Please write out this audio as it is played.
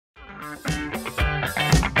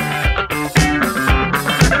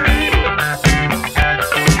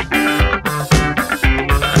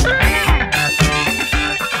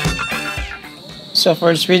So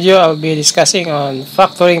for this video, I'll be discussing on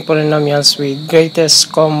factoring polynomials with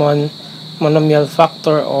greatest common monomial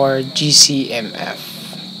factor or Gcmf.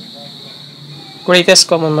 Greatest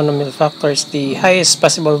common monomial factor is the highest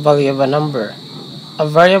possible value of a number, a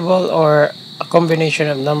variable or a combination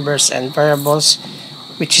of numbers and variables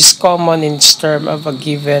which is common in its term of a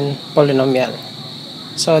given polynomial.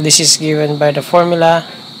 So this is given by the formula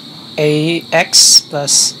ax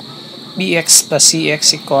plus bx plus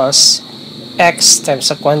cx equals x times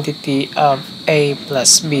the quantity of a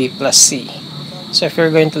plus b plus c. So if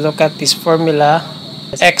you're going to look at this formula,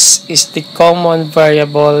 x is the common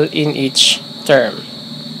variable in each term.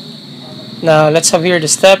 Now let's have here the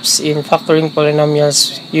steps in factoring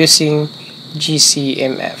polynomials using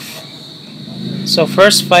Gcmf. So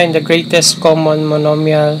first, find the greatest common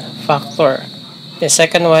monomial factor. The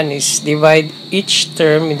second one is divide each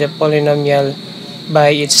term in the polynomial by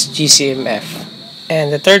its Gcmf.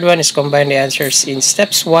 And the third one is combine the answers in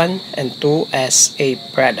steps 1 and 2 as a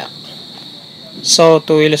product. So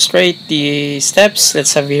to illustrate the steps,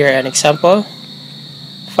 let's have here an example.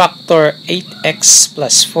 Factor 8x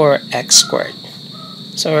plus 4x squared.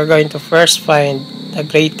 So we're going to first find the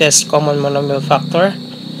greatest common monomial factor.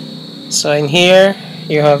 So in here,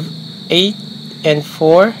 you have 8 and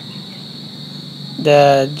 4.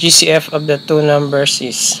 The GCF of the two numbers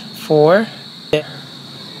is 4.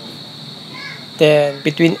 Then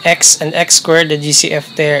between x and x squared, the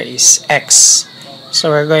GCF there is x. So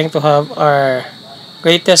we're going to have our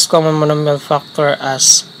greatest common monomial factor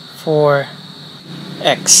as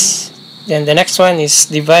 4x. Then the next one is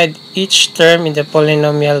divide each term in the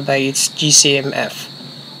polynomial by its Gcmf.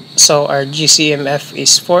 So our Gcmf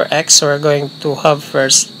is 4x, so we're going to have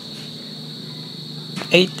first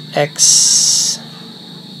 8x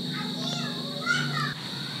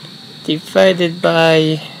divided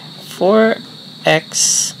by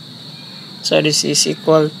 4x, so this is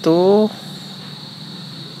equal to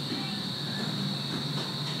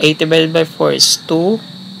 8 divided by 4 is 2,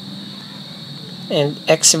 and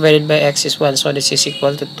x divided by x is 1, so this is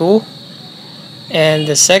equal to 2. And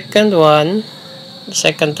the second one, the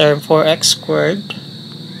second term, 4x squared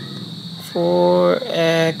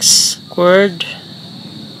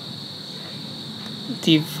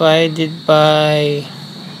divided by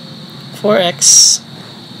 4x.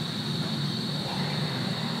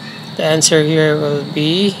 The answer here will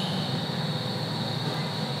be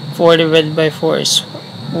 4 divided by 4 is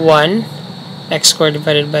 1. X squared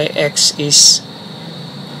divided by x is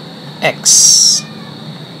x.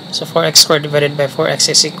 So 4x squared divided by 4x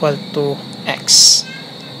is equal to x.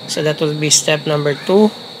 So that will be step number 2.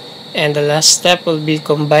 And the last step will be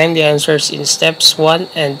combine the answers in steps 1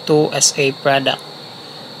 and 2 as a product.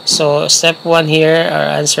 So step 1 here, our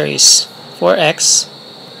answer is 4x.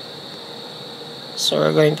 So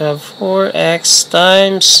we're going to have 4x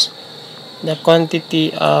times the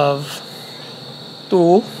quantity of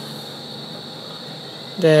 2,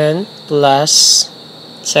 then plus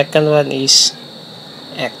second one is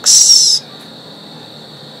x.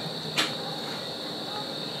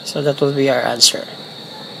 So that will be our answer.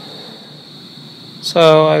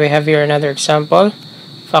 So we have here another example.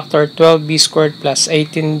 Factor 12b squared plus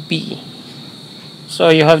 18b. So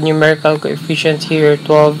you have numerical coefficient here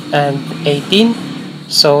 12 and 18.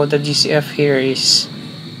 So the GCF here is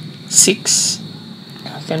 6.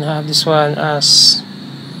 I can have this one as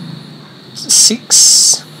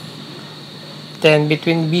 6. Then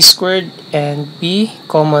between b squared and b,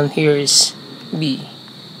 common here is b.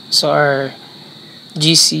 So our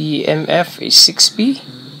Gcmf is 6b.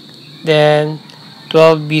 Then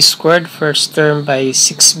 12b squared, first term by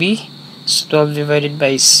 6b. So 12 divided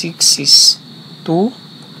by 6 is 2.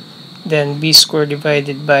 Then b squared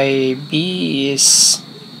divided by b is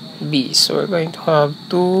b. So we're going to have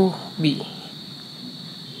 2b.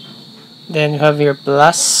 Then you have here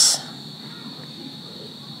plus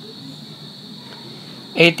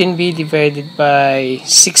 18b divided by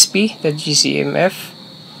 6b, the Gcmf.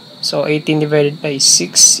 So 18 divided by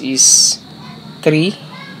 6 is 3.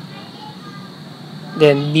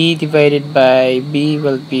 Then b divided by b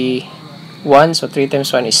will be 1. So 3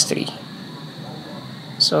 times 1 is 3.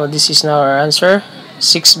 So this is now our answer.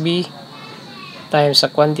 6b times a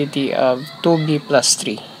quantity of 2b plus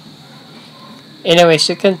 3. Anyways,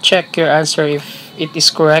 you can check your answer if it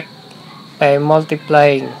is correct by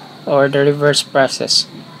multiplying or the reverse process.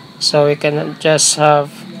 So we can just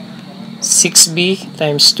have 6b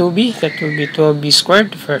times 2b, that will be 12b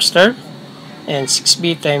squared, the first term, and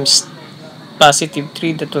 6b times positive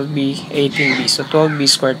 3, that will be 18b. So 12b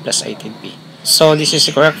squared plus 18b. So this is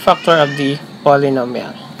the correct factor of the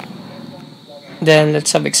polynomial. Then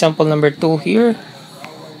let's have example number 2 here.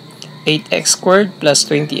 8x squared plus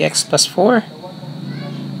 20x plus 4.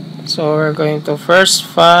 So we're going to first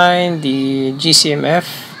find the Gcmf.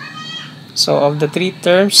 So of the three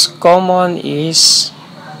terms, common is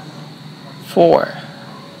 4.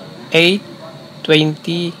 8,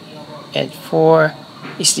 20, and 4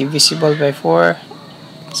 is divisible by 4.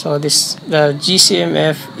 So the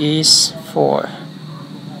Gcmf is 4.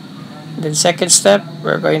 Then second step,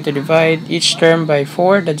 we're going to divide each term by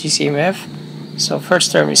 4, the Gcmf. So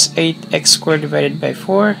first term is 8x squared divided by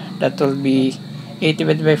 4. That will be 8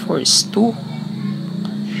 divided by 4 is 2.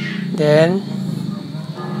 Then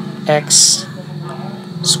x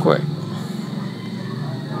squared.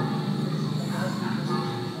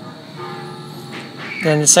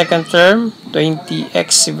 Then the second term,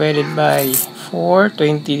 20x divided by 4.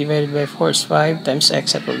 20 divided by 4 is 5 times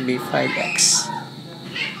x. That will be 5x.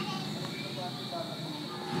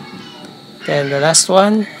 Then the last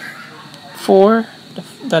one, 4.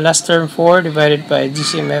 The last term, 4 divided by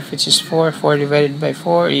Gcmf, which is 4. 4 divided by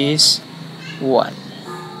 4 is 1.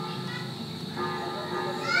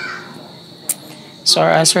 So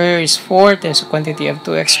our answer here is 4 times the quantity of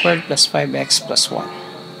 2x squared plus 5x plus 1.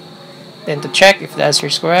 Then to check if the answer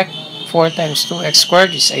is correct, 4 times 2x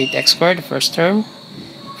squared is 8x squared, the first term.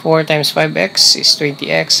 4 times 5x is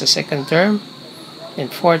 20x, the second term.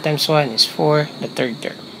 And 4 times 1 is 4, the third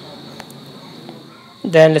term.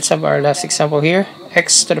 Then let's have our last example here.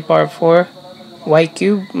 X to the power of 4 y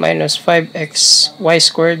cubed minus 5x y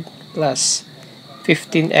squared plus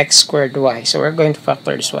 15x squared y. So we're going to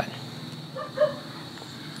factor this one.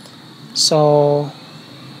 So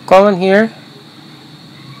common here,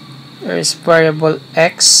 there is variable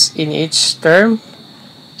x in each term.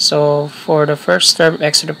 So for the first term,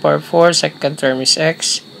 x to the power of 4, second term is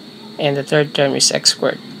x, and the third term is x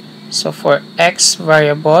squared. So for x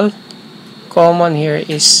variable, common here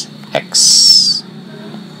is x.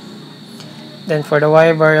 Then for the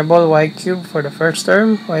y variable, y cubed for the first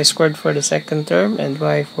term, y squared for the second term, and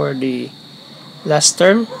y for the last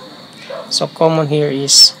term. So common here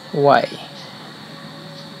is y.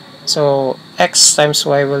 So x times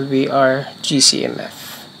y will be our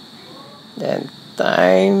Gcmf. Then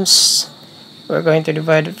times, we're going to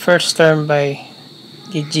divide the first term by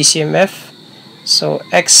the Gcmf. So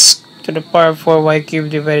x to the power of 4y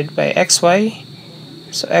cubed divided by xy.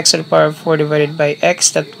 So x to the power of 4 divided by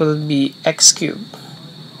x, that will be x cubed.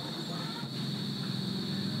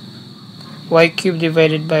 Y cubed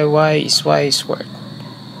divided by y is y squared.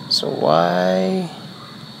 So y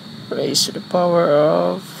raised to the power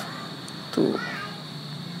of 2.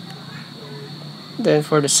 Then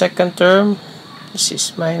for the second term, this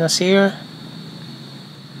is minus here.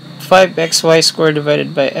 5xy squared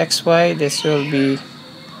divided by xy, this will be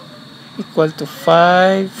equal to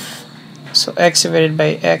 5. So x divided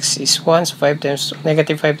by x is 1. So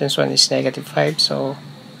negative 5 times 1 is negative 5. So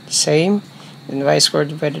same. Then y squared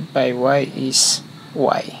divided by y is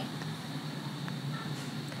y.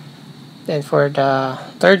 Then for the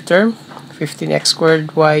third term, 15x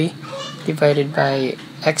squared y divided by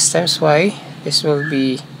x times y, this will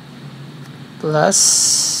be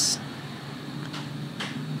plus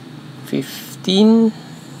 15.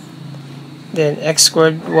 Then x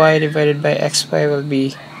squared y divided by xy will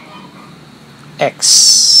be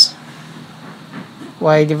x.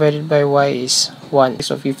 Y divided by y is 1.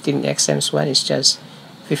 So 15x times 1 is just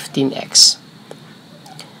 15x.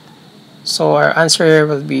 So our answer here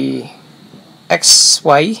will be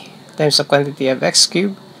xy times the quantity of x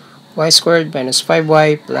cubed, y squared minus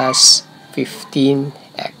 5y plus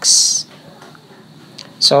 15x.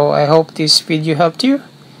 So I hope this video helped you.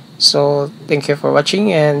 So thank you for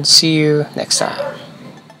watching and see you next time.